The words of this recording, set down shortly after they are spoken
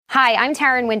Hi, I'm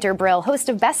Taryn Winter-Brill, host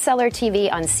of Bestseller TV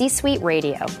on C-Suite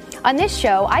Radio. On this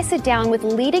show, I sit down with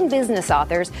leading business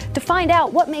authors to find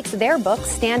out what makes their books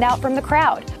stand out from the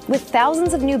crowd. With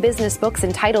thousands of new business books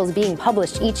and titles being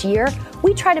published each year,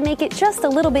 we try to make it just a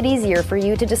little bit easier for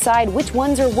you to decide which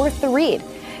ones are worth the read.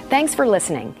 Thanks for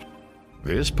listening.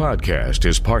 This podcast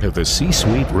is part of the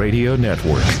C-Suite Radio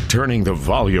Network, turning the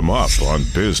volume up on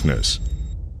business.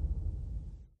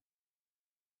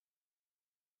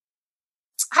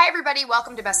 Hi, everybody.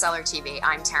 Welcome to Bestseller TV.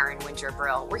 I'm Taryn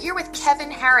Winter-Brill. We're here with Kevin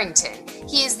Harrington.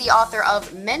 He is the author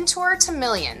of Mentor to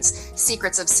Millions,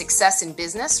 Secrets of Success in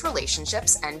Business,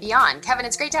 Relationships, and Beyond. Kevin,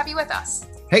 it's great to have you with us.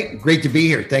 Hey, great to be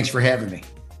here. Thanks for having me.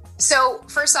 So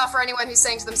first off, for anyone who's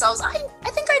saying to themselves, I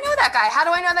think I know that guy. How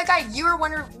do I know that guy? You were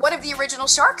one of the original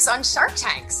sharks on Shark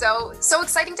Tank. So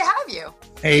exciting to have you.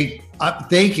 Hey,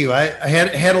 thank you. I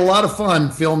had a lot of fun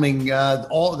filming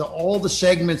all the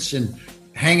segments and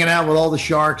hanging out with all the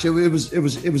sharks. It was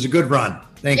a good run.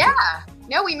 Thank you. Yeah.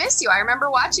 No, we missed you. I remember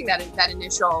watching that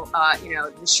initial,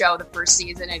 the show, the first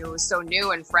season, and it was so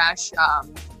new and fresh.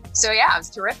 So yeah, it was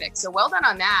terrific. So well done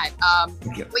on that.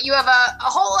 Thank you. But you have a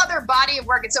whole other body of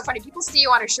work. It's so funny. People see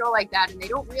you on a show like that and they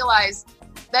don't realize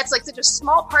that's like such a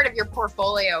small part of your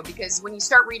portfolio, because when you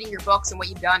start reading your books and what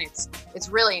you've done, it's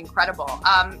really incredible.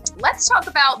 Let's talk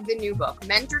about the new book,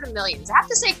 Mentor to Millions. I have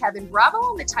to say, Kevin, bravo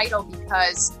on the title,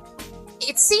 because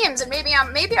it seems, and maybe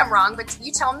I'm wrong, but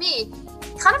you tell me,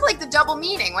 kind of like the double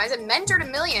meaning. When I said mentor to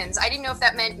millions, I didn't know if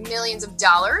that meant millions of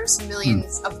dollars,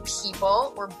 millions of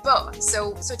people, or both.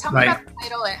 So tell me about the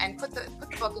title and put the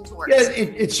book into words. Yeah,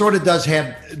 it sort of does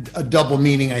have a double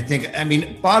meaning, I think. I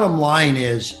mean, bottom line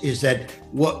is that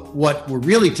what we're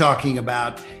really talking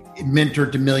about in Mentor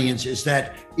to Millions is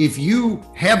that if you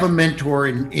have a mentor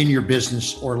in your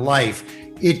business or life,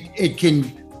 it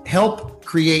can help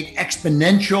create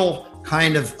exponential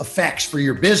kind of effects for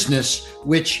your business,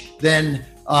 which then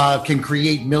can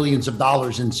create millions of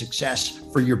dollars in success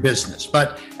for your business.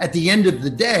 But at the end of the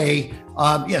day,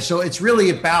 so it's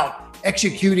really about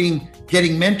executing,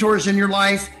 getting mentors in your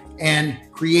life, and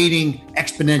creating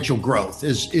exponential growth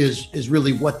is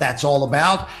really what that's all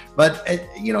about. But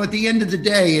at the end of the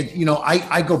day,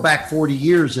 I go back 40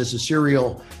 years as a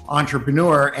serial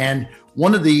entrepreneur, and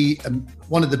one of the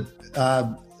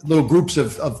little groups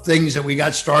of things that we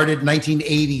got started in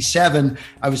 1987.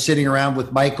 I was sitting around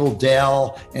with Michael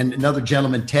Dell and another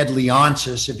gentleman, Ted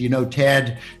Leonsis. If you know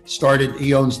Ted,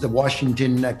 he owns the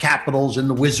Washington Capitals and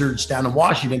the Wizards down in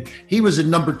Washington. He was a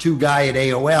number 2 guy at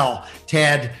AOL,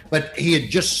 Ted, but he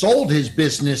had just sold his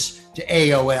business to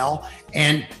AOL.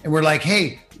 And we're like,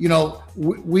 hey,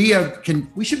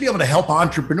 we should be able to help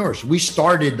entrepreneurs. We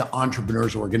started the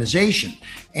Entrepreneurs Organization.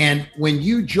 And when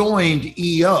you joined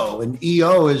EO, and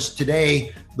EO is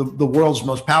today the world's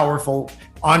most powerful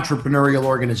entrepreneurial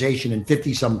organization in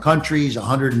 50 some countries,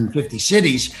 150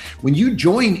 cities. When you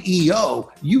join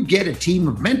EO, you get a team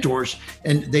of mentors,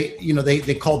 and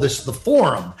they call this the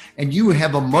forum, and you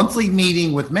have a monthly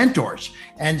meeting with mentors.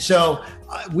 And so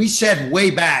we said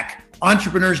way back,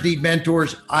 entrepreneurs need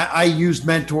mentors. I used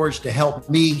mentors to help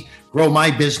me grow my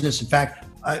business. In fact,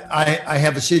 I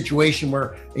have a situation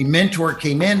where a mentor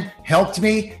came in, helped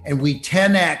me, and we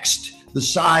 10x'd the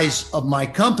size of my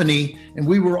company, and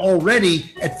we were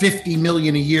already at 50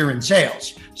 million a year in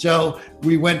sales. So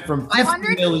we went from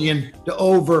 50 million to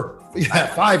over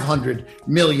 500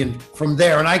 million from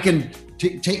there. And I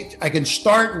can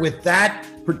start with that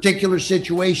particular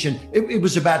situation. It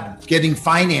was about getting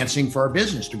financing for our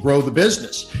business to grow the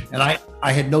business. And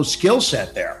I had no skill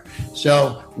set there.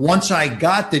 So once I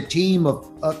got the team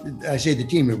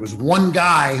it was one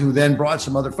guy who then brought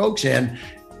some other folks in.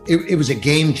 It was a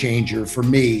game changer for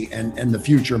me and the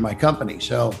future of my company.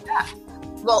 So, yeah.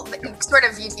 Well, sort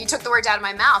of, you took the words out of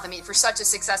my mouth. I mean, for such a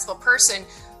successful person,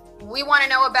 we want to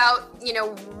know about,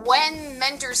 when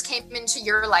mentors came into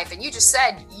your life. And you just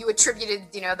said you attributed,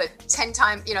 the 10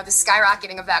 times, the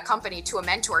skyrocketing of that company to a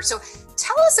mentor. So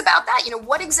tell us about that.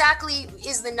 What exactly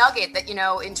is the nugget that,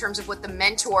 in terms of what the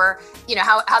mentor,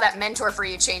 how that mentor for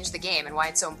you changed the game and why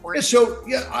it's so important? So,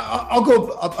 I'll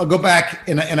go back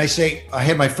and I say I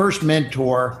had my first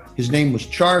mentor. His name was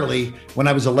Charlie when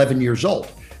I was 11 years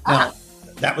old. Now,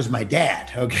 that was my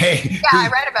dad. Okay. Yeah, I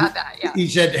read about that. Yeah. He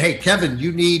said, "Hey, Kevin,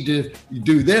 you need to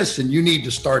do this and you need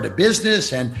to start a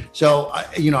business." And so,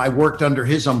 I worked under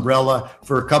his umbrella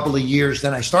for a couple of years.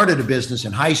 Then I started a business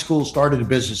in high school, started a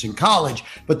business in college.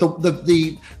 But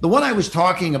the one I was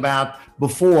talking about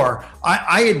before,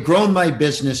 I had grown my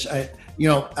business.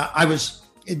 I was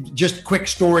just a quick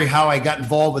story how I got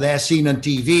involved with As Seen on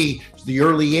TV. It's the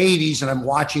early 80s, and I'm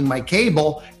watching my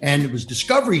cable, and it was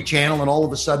Discovery Channel, and all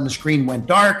of a sudden the screen went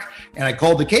dark, and I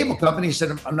called the cable company and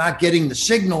said, I'm not getting the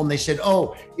signal, and they said,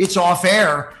 oh, it's off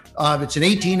air. It's an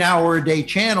 18-hour-a-day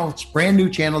channel. It's a brand new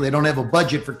channel. They don't have a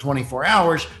budget for 24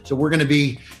 hours, so we're going to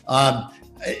be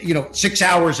 6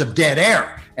 hours of dead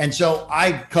air. And so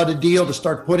I cut a deal to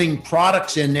start putting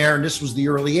products in there. And this was the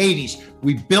early 80s.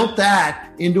 We built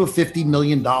that into a $50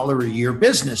 million a year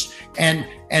business.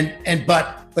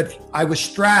 But I was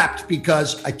strapped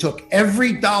because I took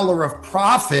every dollar of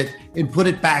profit and put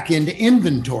it back into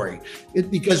inventory.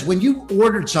 Because when you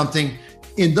ordered something,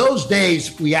 in those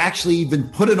days, we actually even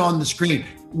put it on the screen.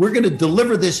 We're going to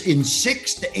deliver this in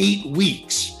 6 to 8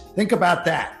 weeks. Think about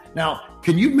that. Now,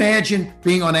 can you imagine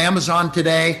being on Amazon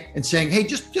today and saying, hey,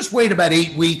 just wait about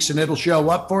 8 weeks and it'll show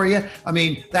up for you? I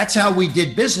mean, that's how we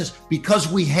did business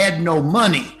because we had no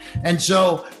money. And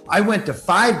so I went to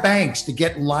 5 banks to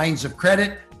get lines of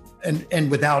credit and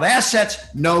without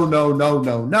assets, no,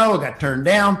 I got turned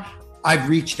down. I've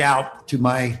reached out to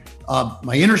my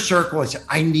inner circle. I said,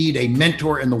 I need a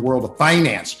mentor in the world of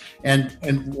finance.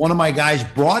 And one of my guys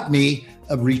brought me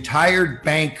a retired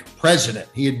bank president.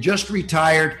 He had just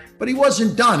retired, but he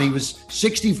wasn't done. He was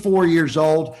 64 years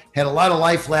old, had a lot of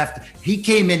life left. He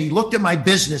came in, he looked at my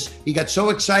business. He got so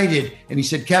excited and he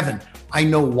said, Kevin, I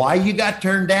know why you got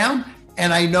turned down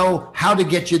and I know how to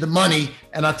get you the money.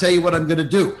 And I'll tell you what I'm going to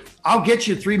do. I'll get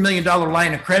you a $3 million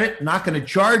line of credit. I'm not going to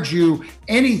charge you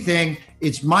anything.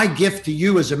 It's my gift to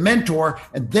you as a mentor.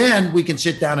 And then we can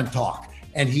sit down and talk.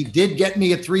 And he did get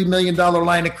me a $3 million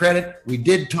line of credit. We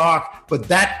did talk, but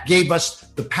that gave us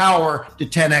the power to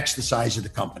 10x the size of the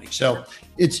company. So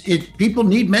people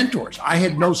need mentors. I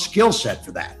had no skill set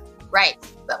for that. Right.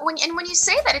 But when you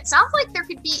say that, it sounds like there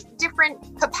could be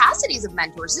different capacities of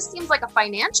mentors. This seems like a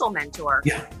financial mentor.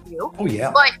 Yeah. For you. Oh,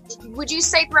 yeah. But would you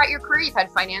say throughout your career, you've had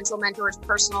financial mentors,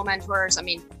 personal mentors? I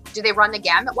mean, do they run the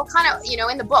gamut? What kind of,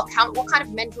 in the book, what kind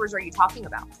of mentors are you talking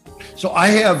about? So I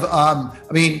have,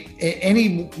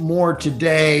 any more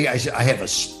today, I have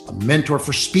a mentor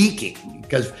for speaking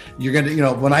because you're going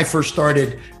to, when I first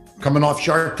started coming off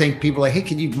Shark Tank, people are like,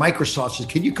 hey, Microsoft says,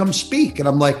 can you come speak? And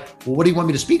I'm like, well, what do you want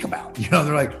me to speak about? They're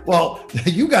like, well,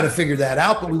 you got to figure that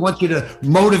out, but we want you to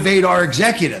motivate our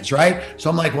executives, right? So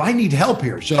I'm like, well, I need help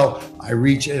here. So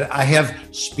I have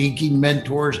speaking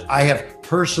mentors. I have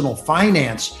personal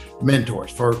finance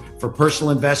mentors for personal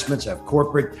investments. I have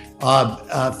corporate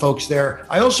folks there.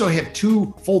 I also have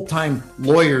 2 full-time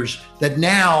lawyers that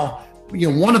now,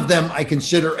 one of them I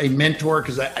consider a mentor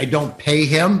because I don't pay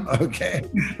him. Okay.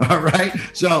 All right.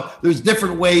 So there's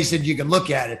different ways that you can look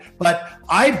at it. But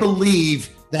I believe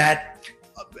that,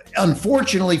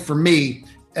 unfortunately for me,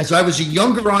 as I was a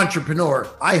younger entrepreneur,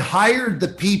 I hired the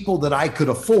people that I could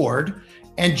afford.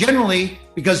 And generally,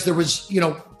 because there was,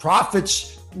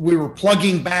 profits, we were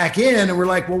plugging back in and we're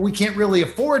like, well, we can't really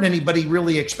afford anybody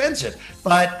really expensive.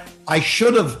 But I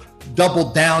should have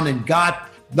doubled down and got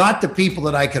not the people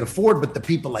that I could afford, but the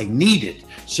people I needed.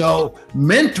 So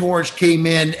mentors came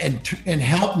in and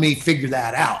helped me figure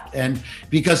that out. And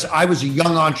because I was a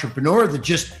young entrepreneur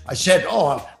I said,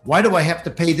 oh, why do I have to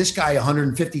pay this guy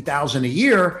 $150,000 a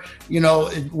year?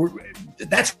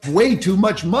 That's way too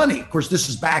much money. Of course, this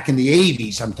is back in the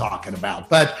 80s I'm talking about.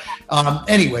 But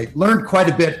anyway, learned quite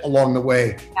a bit along the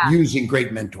way using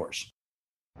great mentors.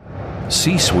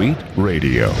 C-Suite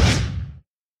Radio.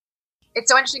 It's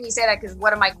so interesting you say that because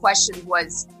one of my questions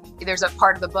was, there's a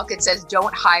part of the book, it says,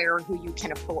 don't hire who you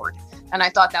can afford. And I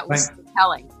thought that was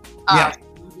telling. You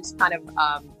just kind of,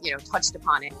 touched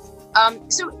upon it.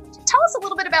 So tell us a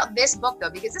little bit about this book, though,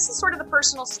 because this is sort of the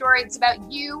personal story. It's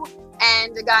about you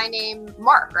and a guy named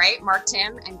Mark, right? Mark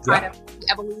Timm, and kind of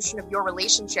the evolution of your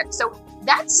relationship. So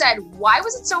that said, why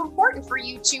was it so important for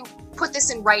you to put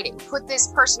this in writing, put this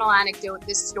personal anecdote,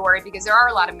 this story, because there are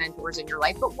a lot of mentors in your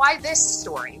life, but why this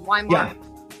story? Why Mark? Yeah.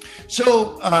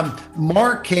 So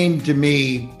Mark came to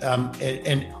me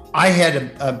and I had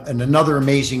another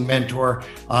amazing mentor.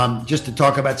 Just to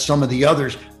talk about some of the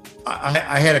others,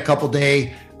 I had a couple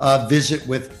day visit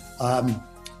with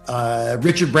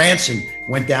Richard Branson.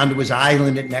 Went down to his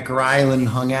island at Necker Island,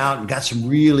 hung out, and got some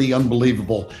really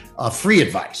unbelievable free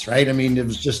advice, right? I mean, it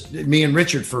was just me and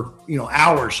Richard for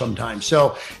hours sometimes.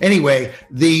 So anyway,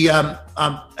 the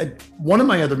one of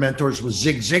my other mentors was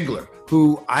Zig Ziglar,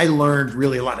 who I learned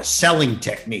really a lot of selling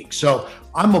techniques. So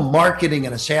I'm a marketing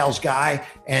and a sales guy,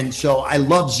 and so I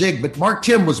love Zig. But Mark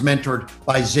Timm was mentored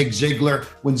by Zig Ziglar.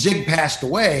 When Zig passed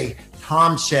away,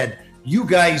 Tom said, you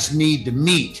guys need to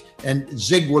meet. And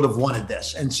Zig would have wanted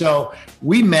this. And so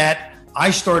we met.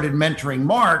 I started mentoring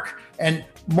Mark. And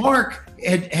Mark,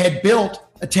 had built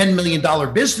a $10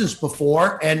 million business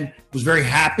before and was very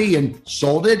happy and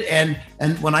sold it. And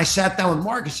when I sat down with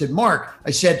Mark, I said, Mark,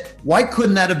 why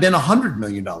couldn't that have been $100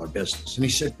 million business? And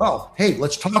he said, well, hey,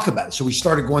 let's talk about it. So we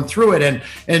started going through it.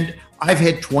 And I've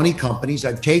had 20 companies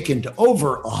I've taken to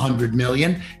over 100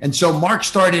 million. And so Mark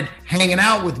started hanging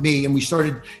out with me, and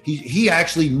he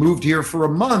actually moved here for a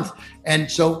month. And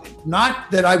so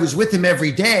not that I was with him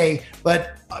every day,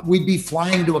 but we'd be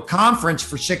flying to a conference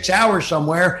for 6 hours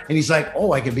somewhere. And he's like,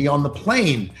 oh, I could be on the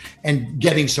plane and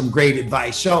getting some great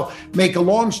advice. So make a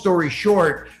long story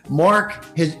short, Mark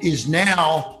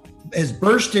has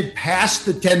bursted past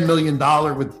the $10 million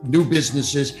with new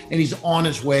businesses, and he's on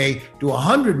his way to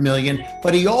 100 million.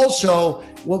 But he also,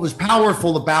 what was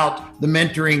powerful about the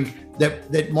mentoring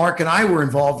that Mark and I were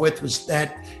involved with was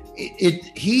that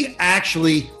he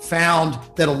actually found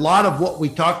that a lot of what we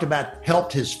talked about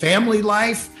helped his family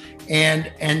life.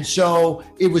 And so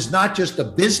it was not just a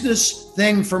business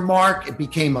thing for Mark. It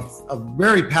became a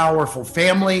very powerful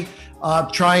family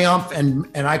triumph, and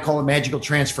I call it magical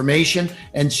transformation.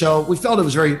 And so we felt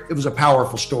it was a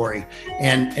powerful story,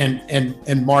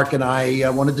 and Mark and I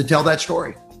wanted to tell that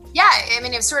story. Yeah, I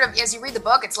mean, it's sort of, as you read the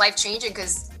book, it's life changing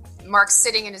because Mark's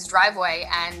sitting in his driveway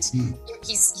and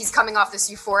he's coming off this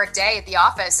euphoric day at the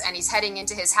office, and he's heading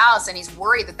into his house, and he's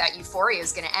worried that euphoria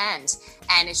is going to end.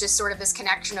 And it's just sort of this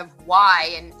connection of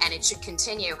why and it should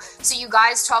continue. So you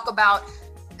guys talk about,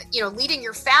 leading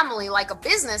your family like a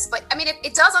business, but I mean,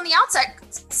 it does on the outset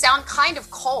sound kind of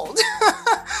cold,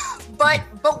 but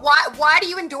why do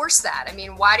you endorse that? I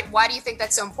mean, why do you think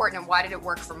that's so important, and why did it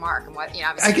work for Mark? And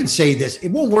I can say this, it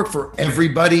won't work for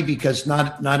everybody because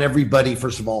not everybody,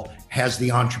 first of all, has the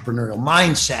entrepreneurial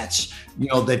mindsets,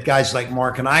 that guys like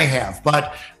Mark and I have.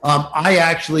 But I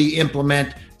actually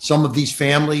implement some of these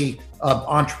family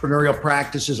entrepreneurial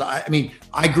practices.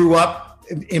 I grew up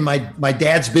in my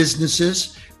dad's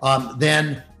businesses.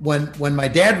 Then when my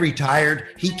dad retired,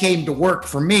 he came to work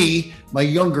for me. My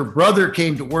younger brother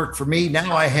came to work for me.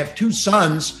 Now I have two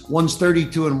sons, one's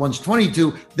 32 and one's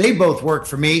 22. They both work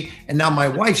for me. And now my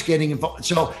wife's getting involved.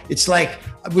 So it's like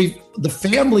the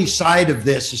family side of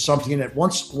this is something that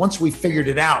once we figured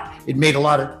it out, it made a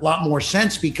lot more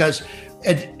sense because,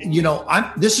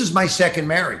 this is my second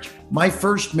marriage. My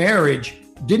first marriage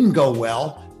didn't go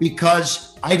well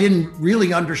because I didn't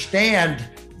really understand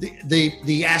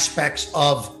the aspects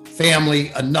of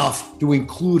family enough to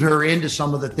include her into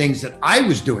some of the things that I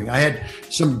was doing. I had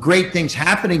some great things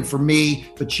happening for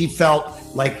me, but she felt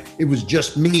like it was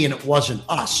just me and it wasn't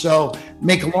us. So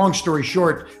make a long story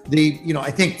short,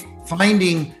 I think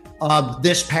finding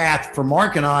this path for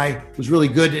Mark and I was really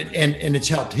good, and it's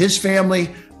helped his family,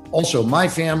 also my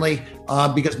family,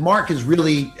 because Mark has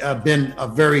really been a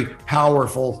very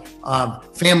powerful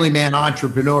family man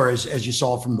entrepreneur, as you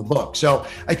saw from the book. So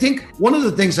I think one of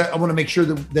the things I want to make sure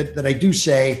that I do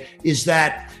say is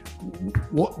that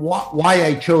why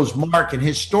I chose Mark and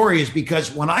his story is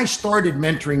because when I started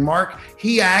mentoring Mark,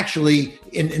 he actually,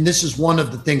 and this is one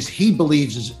of the things he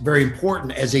believes is very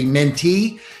important as a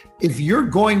mentee, if you're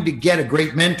going to get a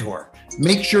great mentor,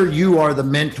 make sure you are the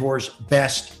mentor's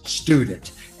best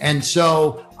student. And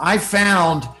so I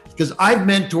found, because I've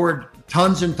mentored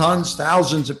tons and tons,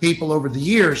 thousands of people over the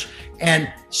years,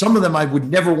 and some of them I would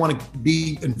never want to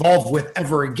be involved with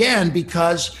ever again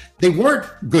because they weren't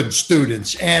good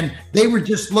students and they were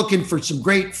just looking for some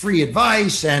great free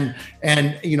advice and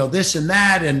this and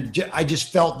that, and I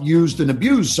just felt used and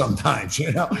abused sometimes,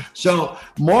 So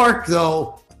Mark,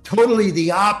 though, totally the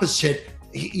opposite.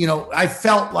 I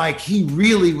felt like he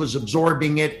really was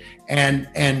absorbing it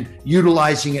and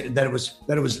utilizing it, that it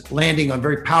was landing on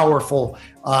very powerful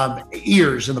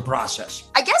ears in the process.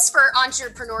 I guess for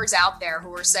entrepreneurs out there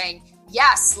who are saying,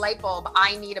 yes, Lightbulb,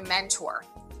 I need a mentor.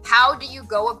 How do you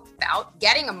go about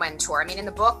getting a mentor? I mean, in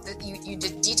the book, that you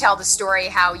detail the story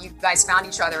how you guys found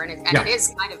each other, and it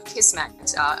is kind of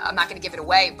kismet. I'm not going to give it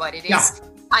away, but it is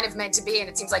kind of meant to be, and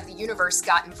it seems like the universe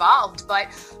got involved.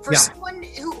 But for someone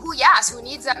who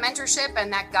needs that mentorship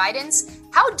and that guidance,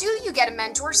 how do you get a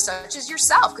mentor such as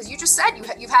yourself? Because you just said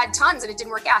you've had tons and it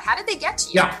didn't work out. How did they get to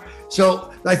you? Yeah.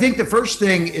 So I think the first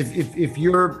thing, if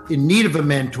you're in need of a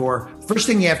mentor, first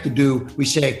thing you have to do, we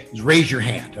say, is raise your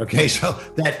hand. Okay. So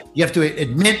that you have to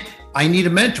admit, I need a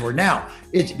mentor. Now,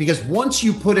 it's because once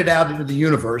you put it out into the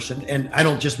universe, and I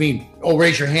don't just mean,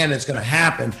 raise your hand, it's going to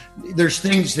happen. There's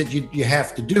things that you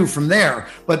have to do from there.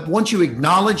 But once you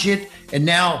acknowledge it, and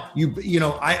now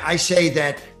I say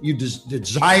that you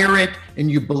desire it and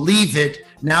you believe it,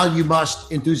 now you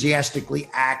must enthusiastically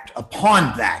act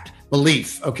upon that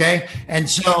belief. Okay. And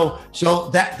so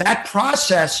that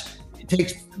process it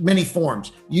takes many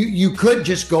forms. You could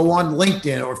just go on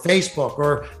LinkedIn or Facebook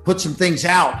or put some things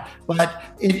out. But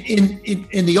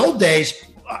in the old days,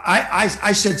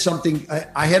 I said something.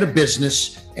 I had a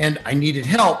business and I needed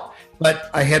help, but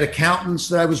I had accountants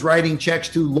that I was writing checks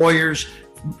to, lawyers,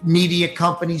 media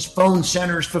companies, phone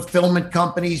centers, fulfillment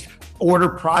companies, order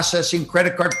processing,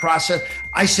 credit card process.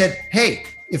 I said, hey,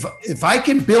 if I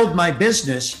can build my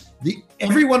business,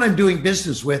 everyone I'm doing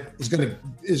business with is going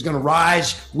to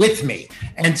rise with me.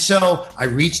 And so I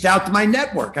reached out to my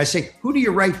network. I say, who do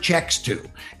you write checks to?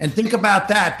 And think about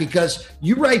that, because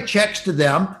you write checks to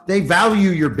them. They value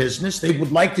your business. They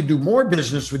would like to do more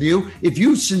business with you. If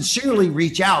you sincerely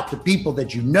reach out to people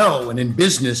that you know and in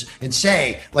business and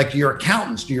say, like to your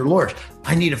accountants, to your lawyers,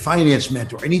 I need a finance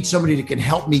mentor. I need somebody that can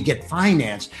help me get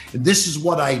financed. And this is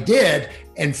what I did.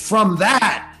 And from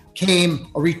that came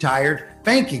a retired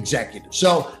bank executive.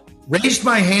 So raised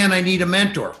my hand, I need a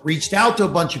mentor, reached out to a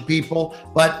bunch of people,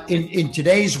 but in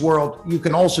today's world, you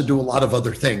can also do a lot of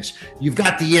other things. You've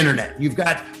got the internet, you've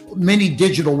got many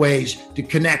digital ways to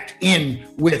connect in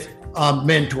with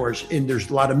mentors, and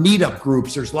there's a lot of meetup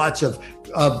groups, there's lots of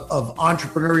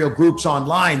entrepreneurial groups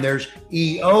online, there's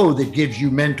EO that gives you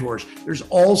mentors, there's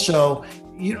also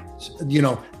you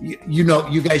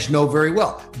guys know very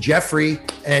well. Jeffrey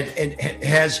and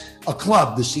has a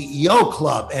club, the CEO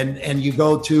Club, and you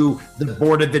go to the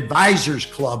Board of Advisors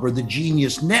Club or the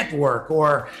Genius Network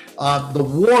or the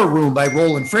War Room by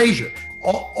Roland Frazier.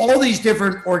 All these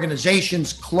different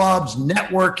organizations, clubs,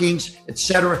 networkings,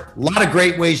 etc. A lot of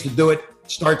great ways to do it.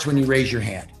 Starts when you raise your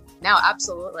hand. No,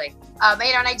 absolutely.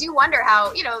 And I do wonder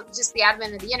how, just the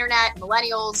advent of the internet,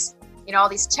 millennials, all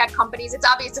these tech companies, it's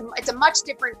obvious it's a much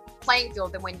different playing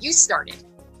field than when you started.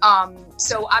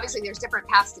 So obviously there's different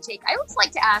paths to take. I always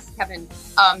like to ask, Kevin,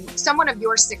 someone of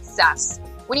your success,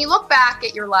 when you look back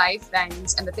at your life and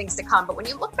the things to come, but when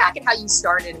you look back at how you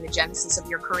started in the genesis of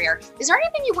your career, is there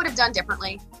anything you would have done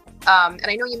differently? And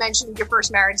I know you mentioned your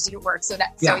first marriage didn't work, so you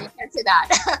can't say that.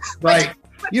 Right.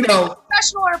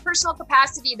 Professional or personal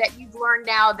capacity that you've learned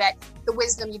now, that the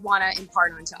wisdom you'd want to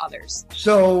impart onto others.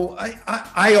 So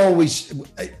I always,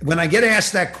 when I get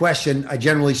asked that question, I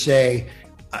generally say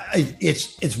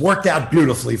it's worked out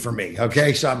beautifully for me.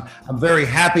 Okay, so I'm very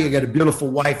happy. I got a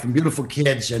beautiful wife and beautiful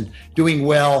kids, and doing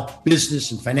well, business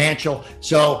and financial.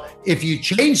 So if you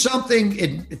change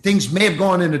something, things may have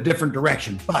gone in a different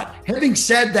direction. But having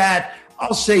said that,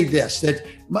 I'll say this, that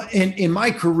in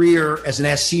my career as an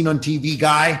As Seen on TV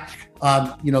guy,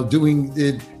 doing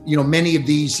many of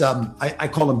these, I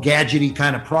call them gadgety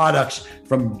kind of products,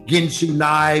 from Ginsu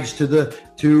knives to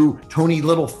Tony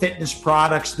Little fitness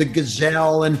products, the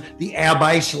Gazelle and the Ab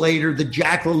Isolator, the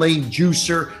Jack LaLanne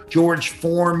juicer, George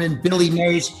Foreman, Billy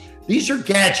Mays. These are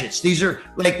gadgets. These are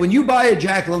like when you buy a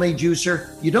Jack LaLanne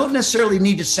juicer, you don't necessarily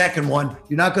need a second one.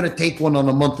 You're not going to take one on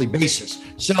a monthly basis.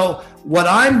 So what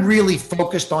I'm really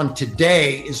focused on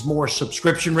today is more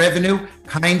subscription revenue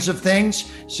kinds of things.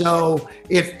 So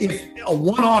if a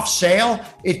one-off sale,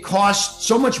 it costs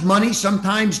so much money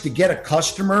sometimes to get a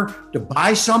customer to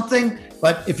buy something.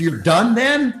 But if you're done,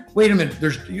 then wait a minute,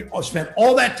 you spent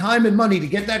all that time and money to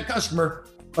get that customer,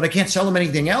 but I can't sell them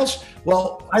anything else.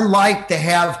 Well, I like to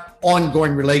have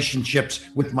ongoing relationships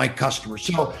with my customers.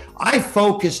 So I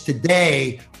focus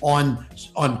today on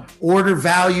order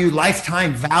value,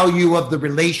 lifetime value of the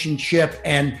relationship,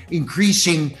 and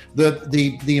increasing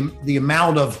the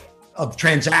amount of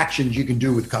transactions you can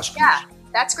do with customers. Yeah,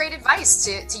 that's great advice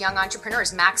to young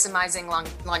entrepreneurs, maximizing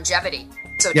longevity.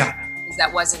 So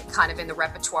that wasn't kind of in the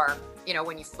repertoire,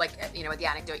 when you the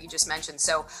anecdote you just mentioned.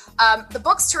 So the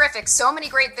book's terrific. So many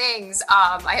great things.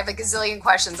 I have a gazillion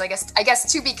questions. I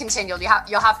guess to be continued.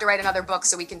 You'll have to write another book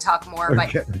so we can talk more.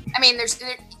 Okay. But I mean,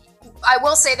 I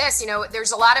will say this,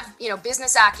 there's a lot of,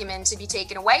 business acumen to be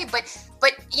taken away, but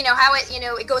how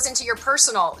it goes into your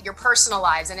personal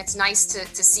lives. And it's nice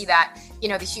to see that,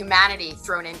 the humanity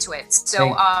thrown into it.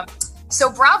 So, so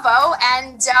bravo.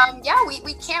 And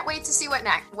we can't wait to see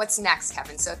what's next,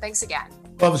 Kevin. So thanks again.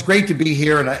 Well, it was great to be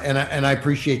here, and I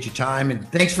appreciate your time, and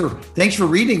thanks for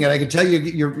reading it. I can tell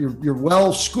you're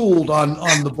well schooled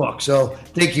on the book, so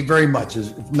thank you very much.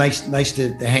 It's nice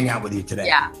to hang out with you today.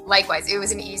 Yeah, likewise. It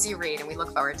was an easy read, and we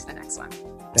look forward to the next one.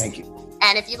 Thank you.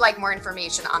 And if you'd like more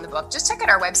information on the book, just check out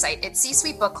our website at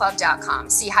csuitebookclub.com,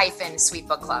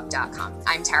 c-suitebookclub.com.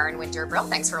 I'm Taryn Winter-Brill.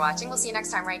 Thanks for watching. We'll see you next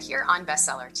time right here on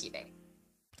Bestseller TV.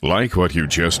 Like what you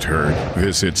just heard,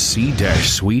 visit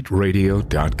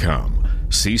c-suiteradio.com.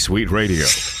 C-Suite Radio,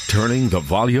 turning the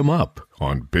volume up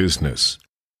on business.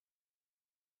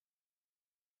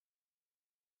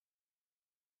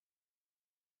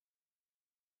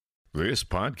 This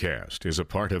podcast is a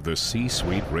part of the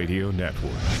C-Suite Radio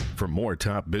Network. For more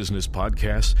top business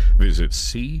podcasts, visit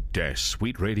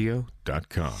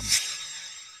c-suiteradio.com.